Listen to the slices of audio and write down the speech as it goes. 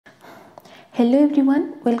Hello everyone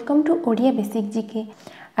welcome to Odia basic GK.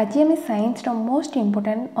 आज आम science रो most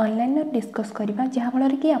important online discuss करबा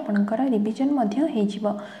जहाँफल कि आपणकर रिविजन मध्य हो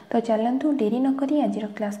जिवो। तो चलतु डेरी नक आज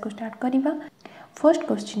क्लास को स्टार्ट करबा। First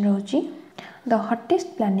question रोची the hottest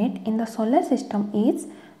planet in the solar system is.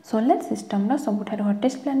 Solar system row सबुठार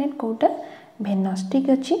hottest planet Kota Venus. ठीक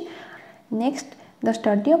अच्छे। Next the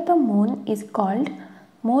study of the moon is called.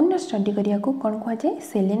 Moon study करिया को कौन कह जाए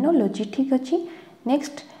सेलेनोलॉजी। ठीक अच्छे।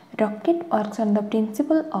 Next rocket works on the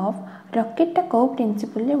principle of. Rocket टा को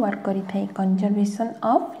प्रिंसिपल रे वर्क करी Thai conservation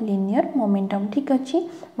of linear momentum. ठीक अच्छे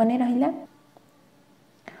मन रहिला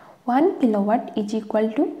 1 किलोवाट इज इक्वल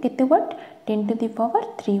टू केते वाट 10 टू द पावर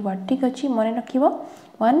 3 वाट। ठीक अच्छे मन रखिबो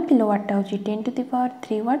 1 किलोवाट होची 10 टू द पावर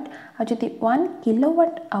 3 वाट आ जदि 1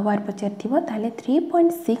 किलोवाट आवर पचार थिबो ताले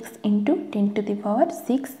 3.6 into 10 to the power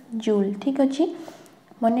 6 joule. ठीक अच्छे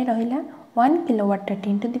मन रहिला 1 किलोवाट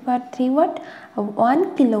 10 टू द पावर 3 वाट और 1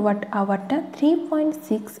 kilowatt hour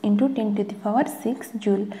 3.6 into 10 to the power 6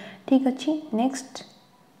 joule. ठीक अच्छे। Next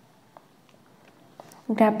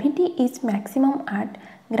gravity is maximum eight.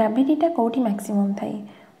 Gravity टा कोठी मैक्सिमम थाए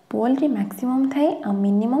पोल रे मैक्सिमम थाए आ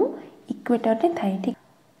मिनिमम इक्वेटर रे थाए। ठीक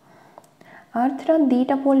अर्थ रो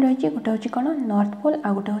दीटा पोल रही गोटे हूँ कौन नॉर्थ पोल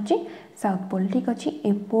आ गोटे हूँ साउथ पोल। ठीक अच्छे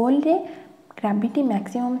ए पोल रे ग्रेविटी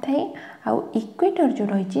मैक्सिमम थाए आउ इक्वेटर जो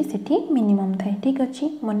रही सेठी मिनिमम थाए। ठीक अच्छे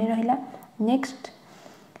मन रहिला। Next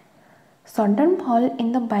sudden fall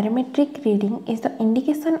in the biometric reading is the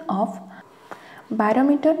indication of.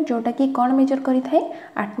 बायोमीटर जोटा कि कौन मेजर करी थाए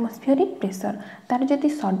एटमॉस्फेरिक प्रेशर तार जदि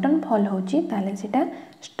सडन फॉल होची ताले सेटा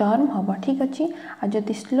स्टॉर्म हबो। ठीक अच्छे आ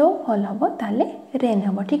जदि स्लो फॉल हबो ताले रेन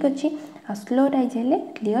हबो। ठीक अच्छे आ स्लो राइज हेले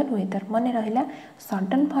क्लियर वेदर। मन रहिला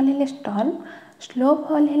सडन फॉल हेले स्टॉर्म स्लो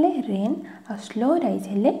फॉल हेले रेन आ स्लो राइज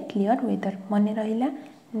हेले क्लियर वेदर। मन रहिला।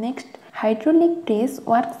 Next hydraulic press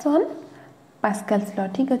works on Pascal's law.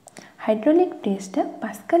 ठीक अच्छे हाइड्रोलिक प्रेस टा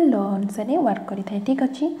पास्कल लॉ अनुसार वर्क करी थाए। ठीक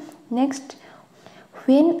अच्छे। Next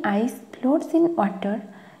when ice floats in water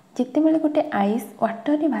जिते बेले गोटे आइस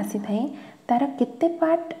वाटर रे भासी थाए तार केते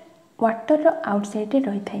पार्ट वाटर रो आउटसाइड रे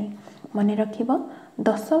रही थाए मन रखिबो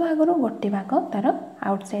 10 भागरु गोटे भाग तार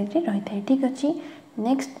आउटसाइड रे रही थाए। ठीक अच्छे।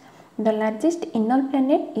 Next the largest inner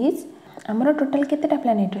planet is. आमर टोटाल केतेटा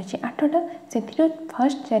प्लैनेट रही 8टा से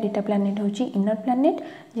फर्स्ट 4टा प्लैनेट होची इनर प्लैनेट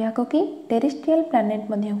जहाँ कि टेरेस्ट्रियल प्लैनेट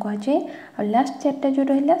मध्य कह जाए और लास्ट 4टा जो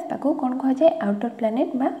रहिला ताको कौन कह जाए आउटर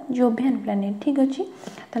प्लैनेट बा जोवियन प्लैनेट। ठीक अच्छे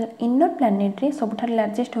ताले इनर प्लैनेट रे सबुठार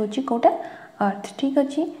लार्जेस्ट होची कोटा अर्थ। ठीक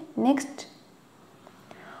अच्छे। Next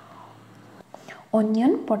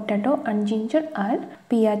onion potato and ginger are.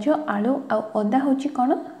 पियाज आलू आ अदा होची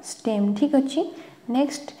कौन स्टेम। ठीक अच्छे।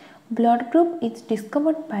 Next blood group is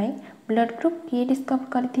discovered by. Blood group किए डिस्कवर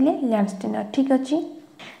करथिले लैंडस्टेनर। ठीक अच्छे।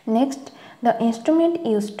 Next the instrument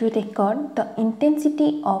used to record the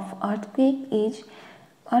intensity of earthquake is.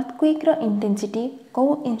 Earthquake row intensity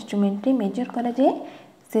को इंस्ट्रूमेंट रे मेजर करा जाए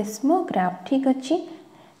सेस्मोग्राफ। ठीक अच्छे।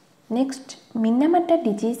 Next Minamata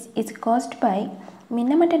disease is caused by.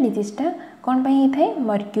 Minamata disease टा कौन पाई थाए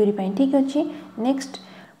मर्क्यूरी पाई। ठीक अच्छे। Next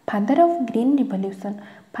father of green revolution.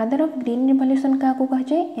 Father of green revolution क्या कह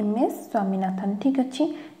जाए MS स्वामीनाथन। ठीक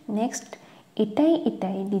अच्छे। Next itai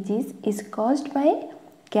itai disease is caused by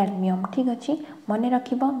cadmium. ठीक अच्छे मन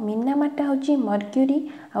रखिबो मिनामाटा होची मर्क्यूरी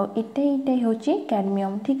आ इटाई इटाई होची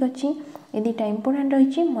कैडमियम। ठीक अच्छे ये दुटा इंपोर्टेंट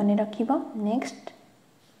रही मन रखिबो। Next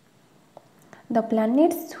the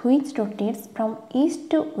planets which rotates from east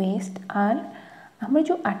to waste are. आमर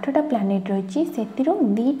जो 8टा प्लैनेट रही से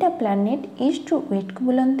 2टा प्लैनेट ईस्ट टू वेस्ट को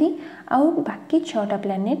बुलंती आउ बाकी 6टा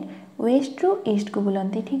प्लैनेट वेस्ट टू ईस्ट को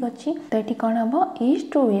बुलंती। ठीक अच्छे तो ये कौन हम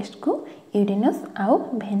ईस्ट टू वेस्ट को यूरेनस आउ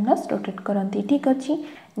वेनस रोटेट करती। ठीक अच्छे।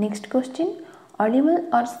 नेक्स्ट क्वेश्चन ऑडिबल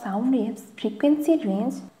और sound waves frequency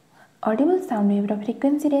range. Audible sound wave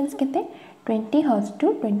frequency range केते 20 हर्ट्ज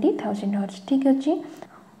टू 20,000 हर्ट्ज। ठीक अच्छे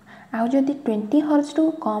आउ जदि 20 हर्ट्ज टू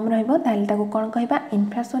कम रहिबो ताले ताको कोन कहबा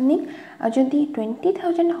इन्फ्रासोनिक आ जदि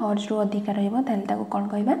 20,000 हर्ट्ज टू अधिका रहिबो ताले ताको कोन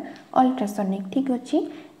कहबा अल्ट्रासोनिक। ठीक अछि।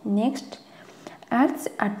 Next earth's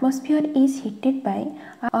atmosphere is heated bye.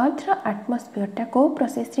 Earth row atmosphere टा को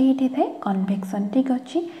प्रोसेस रे हीट थाए कन्वेक्शन। ठीक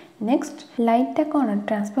अछि। नेक्स्ट लाइट टा कोन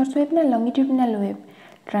ट्रांसवर्स वेव ना लॉन्गिट्यूडिनल वेव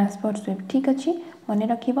ट्रांसवर्स वेव। ठीक अछि मन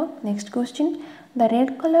रखिबो। Next question the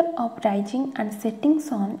red colour of rising and setting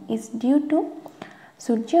sun is due to.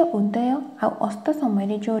 सूर्य उदय आ अस्त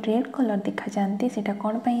समय जो रेड कलर देखा जाती सेटा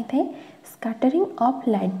कौन पाई थे स्कैटरिंग ऑफ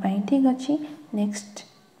लाइट पाई। ठीक अच्छे। Next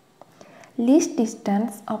least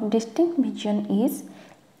distance of distinct vision is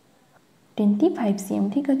 25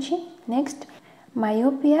 cm। ठीक अच्छे। नेक्स्ट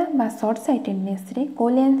मायोपिया बा शॉर्ट साइटेडनेस रे को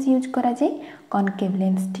लेंस यूज करा जाए कनकेव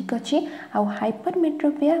लेंस। ठीक अच्छे। आ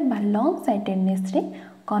हाइपरमेट्रोपिया बा लॉन्ग साइटेडनेस रे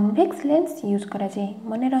कन्वेक्स लेंस यूज करा जाए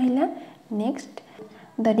मन रहिला। Next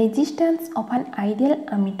the resistance of an ideal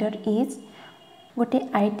ammeter is गोटे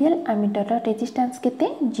आइडियल एमीटर रेजिस्टेंस केते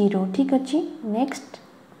 0 ठीक अछि। Next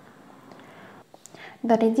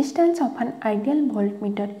the resistance of an ideal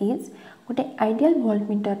voltmeter is गोटे आइडियल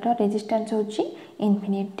वोल्टमीटर रेजिस्टेंस होची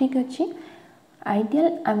इनफिनिट ठीक अछि। आइडियल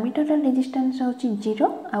एमीटर रेजिस्टेंस होची 0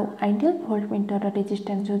 आउ आइडियल वोल्टमीटर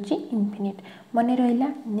रेजिस्टेंस होची इनफिनिट मन रहिला।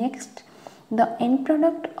 Next the end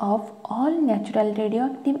product of all natural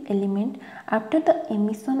radioactive element after the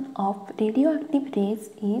emission of radioactive raise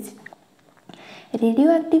is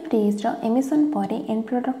radioactive raise row emission पर and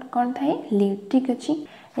product कौन थाए लीड ठीक अछि।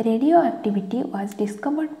 Radio activity was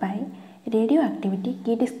discovered by radio activity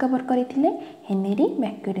किए discover करथिले Henry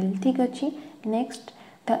मैक्यूरेल ठीक अछि। Next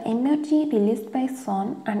the energy release by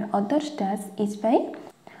sun and other stars is by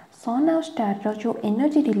सन और स्टार रो जो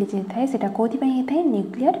एनर्जी रिलीज होता है सेटा कोथि पई होता है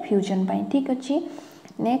न्यूक्लियर फ्यूजन पई ठीक अछि।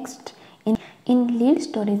 Next in lead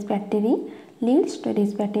storage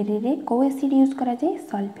battery रे को एसिड यूज करा जाए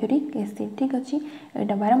सल्फ्यूरिक एसिड ठीक अछि।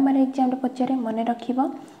 एटा बारंबार एग्जाम रे पचारे मन रखिबो।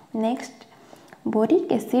 Next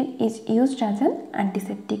boric acid is used as an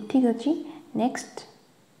antiseptic ठीक अछि। Next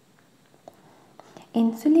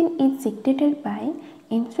insulin is secreted by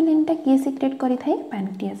insulin टा किए सिक्रेट करि थाए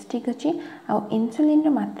पैनक्रियास ठीक अछि। आ इंसुलिन र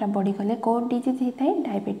मात्रा बढ़ी गले को डिजीज हे थाए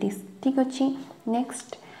डायबिटीज ठीक अछि।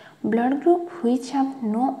 Next blood group which have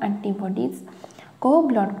no antibodies को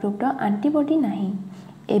ब्लड ग्रुप रो एंटीबॉडी नाही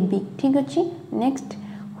एबी ठीक अछि। Next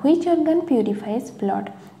which organ purifies blood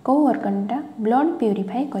को ऑर्गन टा ब्लड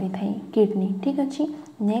प्यूरिफाई करि थाए किडनी ठीक अछि।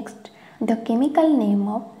 Next the chemical name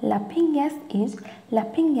of laughing gas is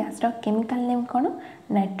laughing gas row chemical name cone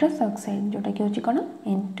nitrous oxide जोटा कि होची कोन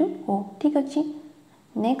N2O ठीक अछि।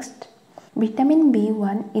 Next vitamin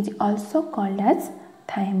B1 is also called as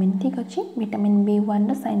thiamine ठीक अछि। विटामिन B1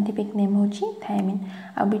 रो साइंटिफिक नेम होची थायमिन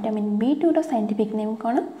आ विटामिन B2 रो scientific name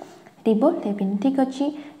कोन riboflavin ठीक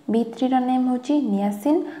अछि। B3 रो नेम होची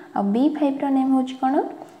नियासिन आ B5 रो नेम होची कोन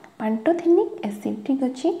पैंटोथेनिक एसिड ठीक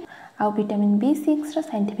अछि। आ विटामिन B6 रो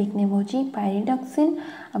साइंटिफिक नेम होची पायरिडॉक्सिन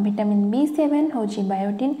आ विटामिन B7 होची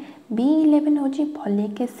बायोटिन B11 होची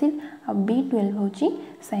फॉलिक एसिड आ B12 होची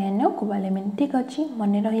सायानोकोबालामिन ठीक अछि।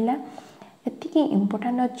 मन रहिला एतिकी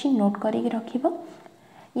इंपोर्टेंट अछि नोट करिक रखिबो।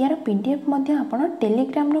 यार पीडीएफ मध्ये आपण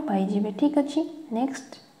टेलीग्राम रो पाई जिवे ठीक अछि।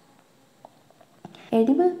 Next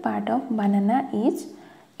edible part of banana is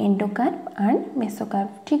endocarp and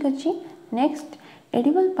mesocarp ठीक अछि। Next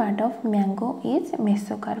edible part of mango is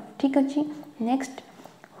mesocarp ठीक अछि। Next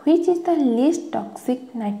which is the least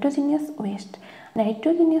toxic नाइट्रोजेनियस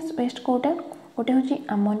waste Kota गोटे होची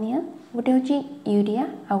अमोनिया गोटे होची यूरिया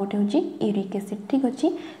आ गोटे होची यूरिक एसिड ठीक अछि।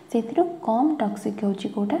 सेथिरो कम टॉक्सिक होची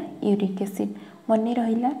कोटा यूरिक एसिड मन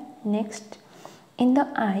रहिला। Next in the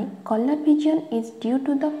I colour vision is due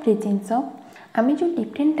to the presence of आमे जो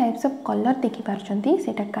डिफरेंट टाइप्स ऑफ कलर देखि पारछंती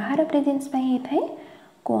सेटा कहार प्रेजेंस पई हे थाए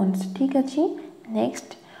कोन्स ठीक अछि।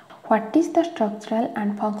 Next what is the structural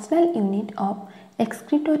and functional unit of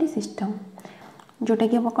एक्सक्रीटोरी system जोटा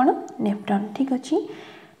कि हम कोन नेफ्रॉन ठीक अछि।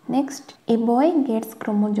 Next a boy gets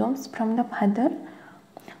chromosomes from the father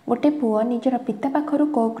गोटे पुओ निजर पिता पाखरु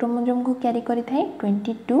को क्रोमोसोम को कैरी करि थाए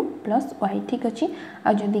 22+y ठीक अछि।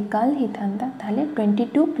 आ जदि गर्ल हि थांता ताले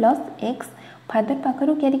 22+x फादर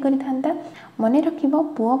पाखरु कैरी करि थांता मन रखिबो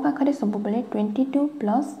पुओ पाखरे सब बेले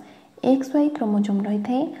 22+xy क्रोमोसोम रही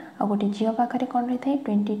थाए आ गोटे झियो पाखरे कोन रही थाए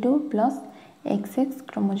 22+xx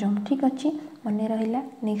क्रोमोसोम ठीक अछि मन रहिला।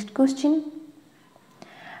 Next question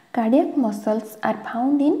cardiac muscles are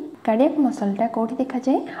found in cardiac muscle टा कोठी देखा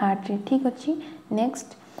जाए हार्ट रे ठीक अछि।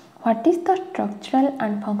 Next what is the structural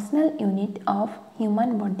and functional unit of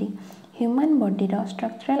human body row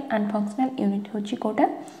structural and functional unit होची कोटा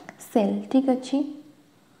सेल ठीक अछि।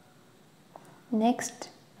 Next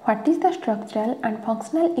what is the structural and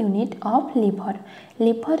functional unit of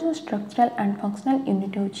liver row structural and functional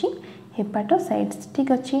unit होची हेपाटोसाइट्स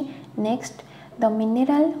ठीक अछि। Next the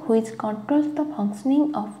mineral which controls the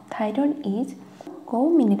functioning of thyroid is को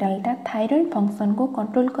mineral टा thyroid function को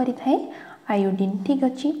control करि थाए आयोडीन ठीक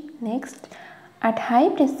अछि। Next at high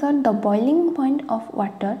pressure the boiling point of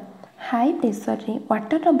water high pressure रे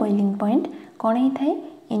वाटर रो बॉइलिंग पॉइंट कोन हे थाए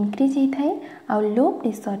इंक्रीज हे थाए आ लो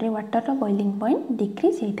प्रेशर रे वाटर रो बॉइलिंग पॉइंट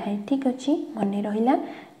डिक्रीज हे थाए ठीक अछि मन रहिला।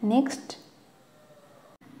 Next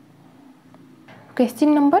question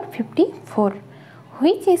number 54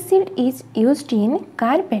 which acid is used in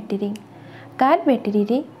car battery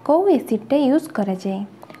रे को एसिड टा यूज करा जाए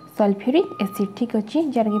सल्फ्यूरिक एसिड ठीक अछि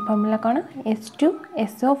जार की फार्मूला कोन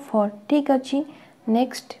H2SO4 ठीक अछि।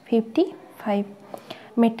 नेक्स्ट 55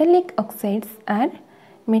 मेटालिक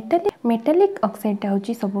मेटालिक ऑक्साइड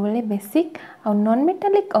होची सब बेले बेसिक और नॉन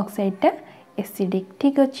मेटालिक ऑक्साइड टा एसिडिक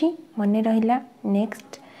ठीक अच्छी मन रहा।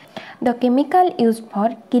 Next the chemical used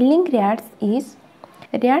for killing rats is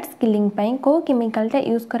rats killing पाई को केमिकल टा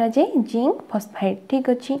यूज करा जाए जिंक फॉस्फाइड ठीक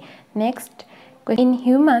अच्छी। Next in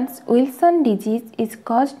humans Wilson disease is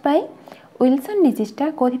caused by Wilson डिजीजटा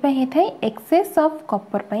कौन होता है एक्सेस ऑफ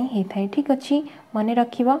कॉपर होता है ठीक अच्छी मन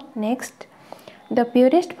रखिबा। Next the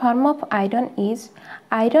purest form of iron is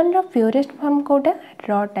iron row purest form Kota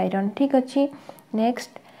wrought iron ठीक अच्छी।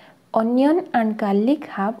 Next onion and garlic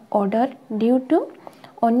have order due to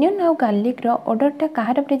onion और गार्लिक रो ऑर्डरटा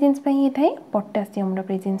कहार प्रेजेंस पे होता है पोटासियम रो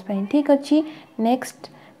प्रेजेंस पे ठीक अच्छी। Next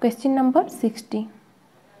question number 60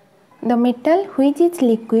 the metal which is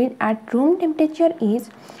liquid at room temperature is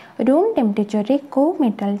room temperature रे को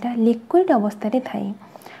मेटलटा लिक्विड अवस्था रे थाए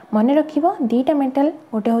मन रखिबो दीटा मेटल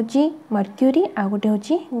गोटे होची मर्क्यूरी आ गोटे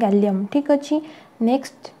होची गैलियम ठीक अच्छी।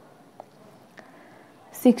 Next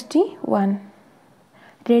 61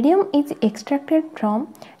 radium is extracted from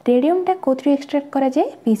radium टा कोथ्रु एक्सट्रैक्ट करा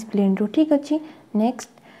जाए पीस प्लेन रु ठीक अच्छी। Next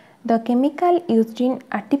the chemical used in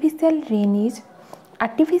artificial rain is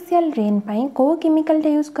artificial rain पाई को केमिकल टा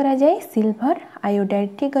यूज करा जाए सिल्वर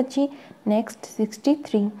आयोडाइड ठीक अच्छी। Next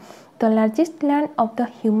 63 the largest gland of the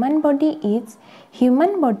human body is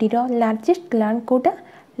human body row largest gland Kota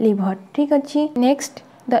liver ठीक अच्छी। Next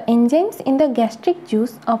the enzymes in the gastric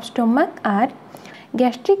juice of stomach are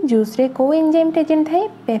gastric juice रे को enzyme present है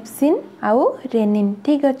pepsin आउ rennin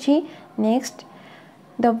ठीक अच्छी। Next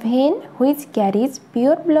the when which carries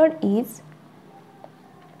pure blood is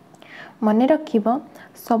मन रखिबो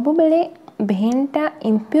सब बेले भेनटा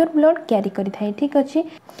इम्प्योर ब्लड कैरी करि थाए ठीक अच्छी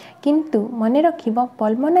किंतु मन रखिबो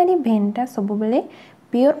पल्मोनारी भेनटा सब बेले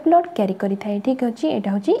प्योर ब्लड कैरी करि थाए ठीक अच्छी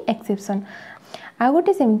एटा होची एक्सेप्शन। आ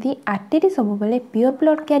गोटे सेमती आर्टेरी सब बेले प्योर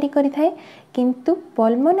ब्लड कैरी करि थाए किंतु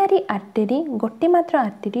पल्मोनारी आर्टेरी गोटे मात्र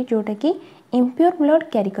आर्टेरी जोटा कि इम्प्योर ब्लड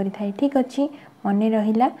कैरी करि थाए ठीक अच्छी मन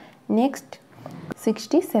रहिला। Next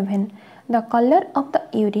 67 the colour of the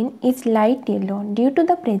urine is light yellow due to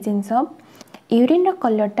the presence of urine row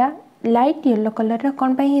कलरटा light yellow colour रो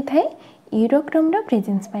कोन पई थाए यूरोक्रोम रो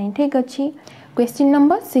प्रेजेंस पई ठीक अच्छी। Question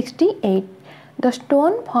number 68 the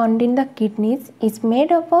stone found in the kidneys is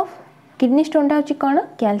made up of kidney stone होची कोन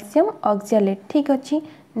calcium oxalate ठीक अच्छी।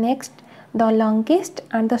 Next the longest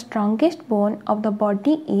and the strongest bone of the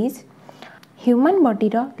body is human body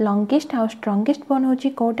row longest और strongest bone होची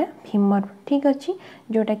Kota femur ठीक अच्छी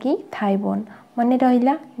जोटा कि thigh bone मन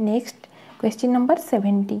रहिला। Next question number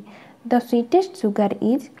 70 the sweetest sugar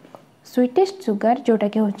is sweetest sugar जोटा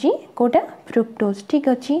कि होची कोटा फ्रुक्टोज ठीक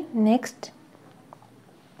अच्छी। Next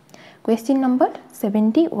question number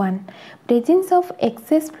 71 presence of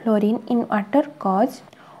access fluorine in water cause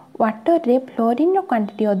water रे फ्लोरीन रो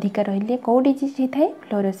क्वांटिटी अधिका रहिले को डिजीज होता है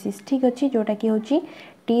फ्लोरोसिस ठीक अच्छी जोटा कि होची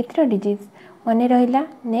टीथ रो डिजीज मन रहिला।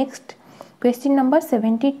 Next question number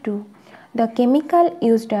 72 the chemical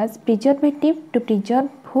used as preservative to preserve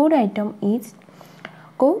food item is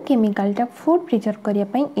को केमिकल टा फूड प्रिजर्व करिया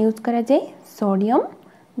पई यूज करा जाए सोडियम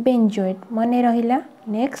बेंजोएट मन रहिला।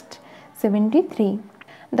 Next 73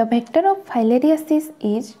 the vector of filariasis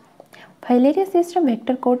is filariasis row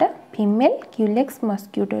vector Kota female Culex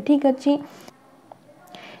mosquito ठीक अच्छी।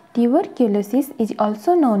 Tuberculosis is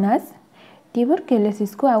also known as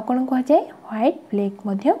tuberculosis को आउ कोन कहा जाए व्हाइट प्लेग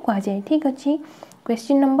मध्य कहा जाए ठीक अच्छी।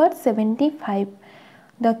 Question number 75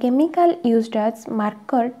 the chemical used as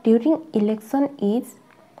marker during election is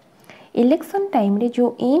election time रे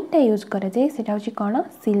जो इंक टा यूज करा जाए सेटा होची कोन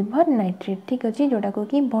सिल्वर नाइट्रेट ठीक अच्छी जोटा को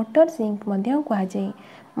कि वाटर सिंक मध्य कहा जाए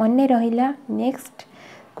मन रहिला। Next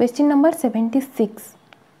question number 76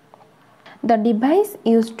 the device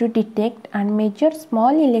used to detect and major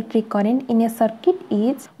small electric current in A circuit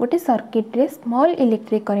is गोटे सर्किट रे स्मॉल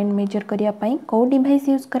इलेक्ट्रिक करंट मेजर करिया पई को डिवाइस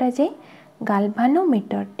यूज करा जाए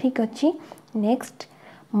गाल्वानोमीटर ठीक अच्छी। Next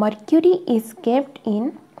mercury is kept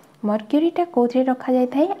in मर्क्यूरीटा कौन रखा जाए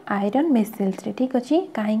था आयरन वेसल्स रे ठीक अच्छी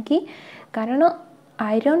कहीं कारण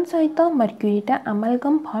आयरन सहित मर्क्यूरीटा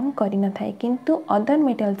अमालगम फॉर्म करि न थाए किंतु अदर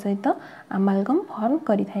मेटल सहित अमालगम फॉर्म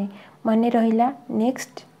करि थाए मन रहिला।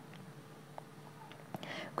 Next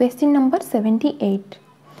question number 78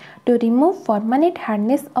 to remove permanent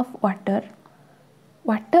hardness of water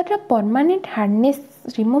water permanent hardness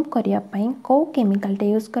remove करिया पई को केमिकल टे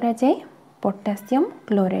यूज करा जाए पोटासियम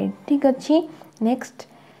क्लोराइड ठीक अच्छी। Next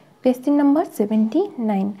question number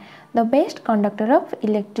 79 the best conductor of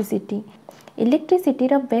electricity electricity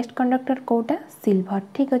row best conductor Kota silver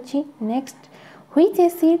ठीक अच्छी। Next which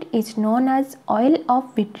acid is known as oil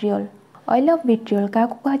of vitriol का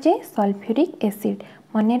कहा जाए सल्फ्यूरिक एसिड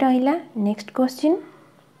मन रहिला। Next question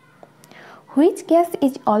which gas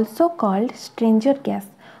is also called stranger gas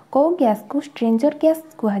को gas को stranger gas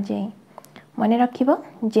कह जाए मन रखिबो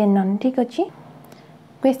जेनन ठीक अछि।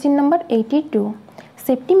 Question number 82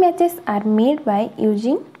 safety matches are made by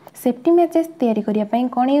using safety matches तैयारी करिया पई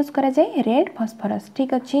कोन यूज करा जाए रेड फास्फोरस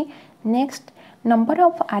ठीक अछि। Next number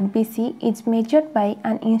of RBC is measured by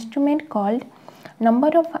an instrument called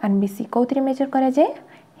number of RBC कोथिरे major करा जाए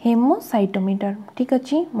हेमोसाइटोमीटर ठीक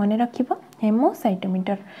अछि मन रखिबो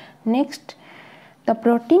haemocytometer. Next the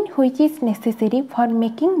protein which is necessary for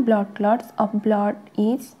making blood clots of blood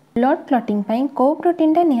is blood clotting पई को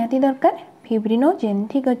protein टा निहाती दरकार फिब्रिनोजेन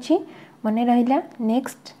ठीक अछि मन रहिला।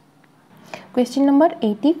 नेक्स्ट क्वेश्चन नंबर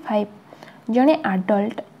 85 जने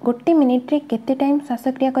एडल्ट गोटे मिनिट रे केते टाइम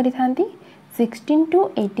श्वासक्रिया करि थांती 16 to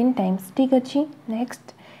 18 टाइम्स ठीक अछि।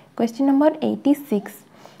 Next question number 86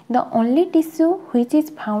 the only tissue which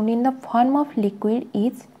is found in the form of liquid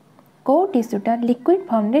is को टिश्यूटा लिक्विड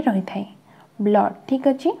फॉर्म रे रही थाए ब्लड ठीक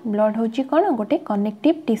अछि। ब्लड होची कोन गोटे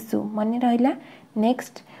कनेक्टिव टिश्यू मन रहिला।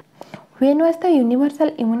 Next when was the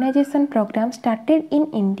universal immunisation programme started in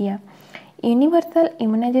India universal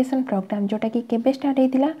immunisation programme जोटा कि केबे स्टार्ट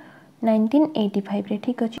हेतिला 1985 रे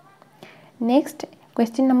ठीक अछि। Next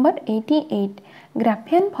question number 88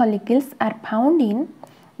 Graafian follicles are found in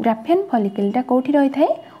Graafian फॉलिकलटा कोठी रही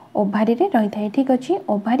थाए ओभारी रे रही थाए ठीक अछि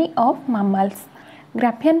ovary of mammals.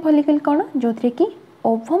 Graafian follicle कोन जोथरे कि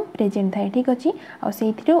ओवम प्रेजेंट थाए ठीक अछि और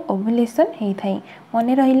सेथिरो ओव्युलेशन हेई थाए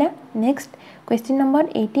मने रहिला। Next question number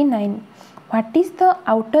 89 what is the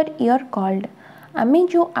outer ear called आमे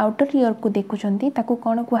जो आउटर ईयर को देखुचंती ताकू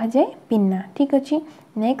कोन कुहा जाए पिन्ना ठीक अछि।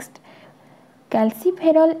 Next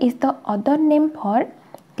calciferol is the other name for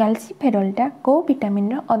कैल्सीफेरॉलटा को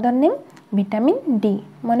विटामिन रो अदर नेम विटामिन डी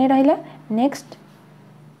मने रहिला। Next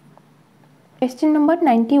question number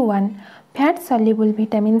 91 fat soluble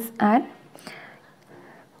vitamins are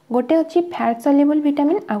गोटे अच्छी फैट सॉल्युबल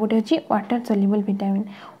विटामिन आ गोटे अच्छी water soluble vitamin.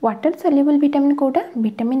 Water soluble vitamin Kota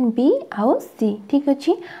vitamin B आउ सी ठीक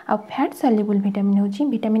अच्छी आ फैट सॉल्युबल विटामिन होची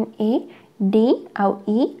विटामिन ए डी आउ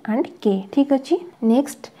ई एंड के ठीक अच्छी।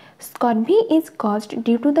 Next scurvy is caused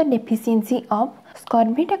due to the deficiency of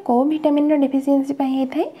स्कर्वीटा को विटामिन रो डेफिशिएंसी पई हे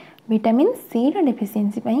थाए विटामिन सी रो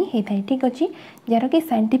डेफिशिएंसी पई हे थाए ठीक अच्छी जार कि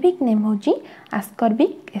साइंटिफिक नेम होची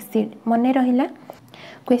आस्कॉर्बिक एसिड मने रहिला।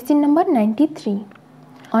 Question number 93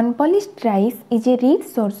 unpolished rice is a rich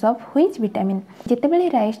source of which vitamin जेते बेले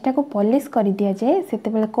राइस टा को पॉलिश कर दिया जाए सेते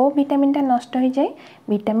बेले को विटामिन टा नष्ट हो जाए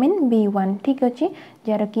विटामिन B1 ठीक अछि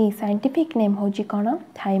जार कि साइंटिफिक नेम होची कोन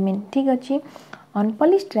थायमिन ठीक अछि।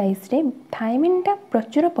 अनपॉलिश्ड राइस रे थायमिन टा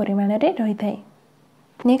प्रचुर परिमाण रे रही थाए।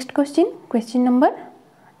 Next question number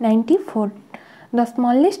 94 the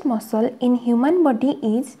smallest muscle in human body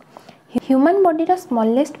is human body रा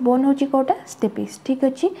स्मॉलेस्ट बोन होची कोटा स्टेपिस ठीक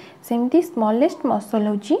अछि सेमती स्मॉलेस्ट मसल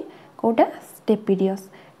होची कोटा स्टेपिडियस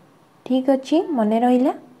ठीक अछि मने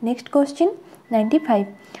रहिला। Next question 95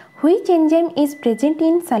 which enzyme is present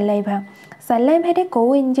in saliva saliva रे को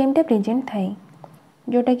एंजाइम टा प्रेजेंट थाए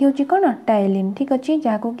जोटा कि होची कोन टायलिन ठीक अछि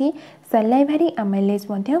जाको कि सलाइवा रे अमाइलेज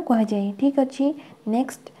मध्ये कहा जाए ठीक अछि।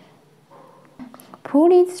 Next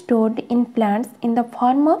food is stored in plants in the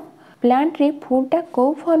form of plant रे फूडटा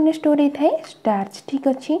को फॉर्म में स्टोर होता है स्टार्च ठीक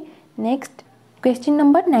अच्छी। Next question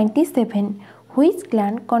number 97 which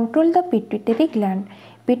gland control the pituitary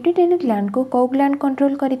gland को ग्लैंड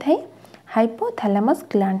कंट्रोल करि थाए हाइपोथैलेमस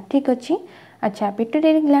ग्लैंड ठीक अच्छी। अच्छा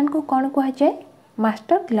पिट्यूटरी ग्लैंड को कौन कहा जाए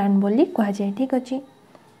मास्टर ग्लैंड बोली कहा जाए ठीक अच्छी।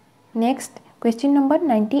 Next question number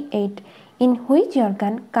 98 in which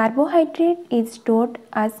organ carbohydrate is stored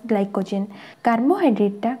as glycogen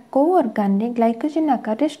कार्बोहाइड्रेटा को ऑर्गन रे ग्लाइकोजेन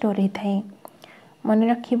आकार रे स्टोर होता है मन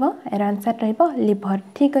रखिबो एर आंसर रहइबो लिवर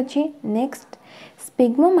ठीक अछि। Next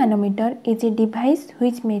स्पिग्मोमानोमीटर is a device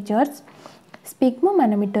which measures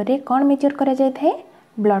स्पिग्मोमानोमीटर रे कोन मेजर करा जाय थाए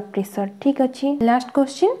ब्लड प्रेशर ठीक अछि। लास्ट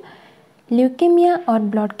क्वेश्चन ल्यूकेमिया और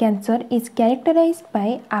blood cancer is characterised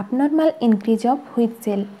bye abnormal increase of which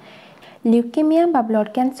cell leukaemia बा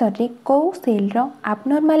ब्लड कैंसर रे को सेल रो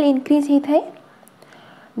एबनॉर्मल इंक्रीज हे थाए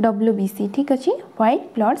WBC ठीक अछि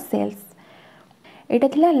व्हाइट ब्लड सेल्स। एटा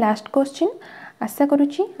थिला लास्ट क्वेश्चन आशा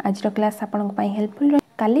करूची आज रो क्लास आपन को पई हेल्पफुल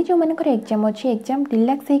काली जो मानकर एग्जाम अछि एग्जाम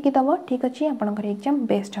रिलैक्स हे कि दबो ठीक अछि आपनकर एग्जाम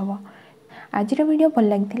बेस्ट हबो। आज रो वीडियो भल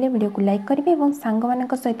लागिथिले वीडियो को लाइक करिवे एवं सांग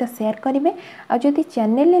मानक सहित शेयर करिवे आ जदि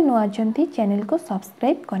चैनल ले नुआ अछंती चैनल को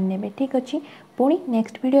सब्सक्राइब करनेबे ठीक अछि। पुणी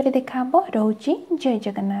नेक्स्ट वीडियो रे देखा हबो रहउची जय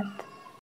जगन्नाथ।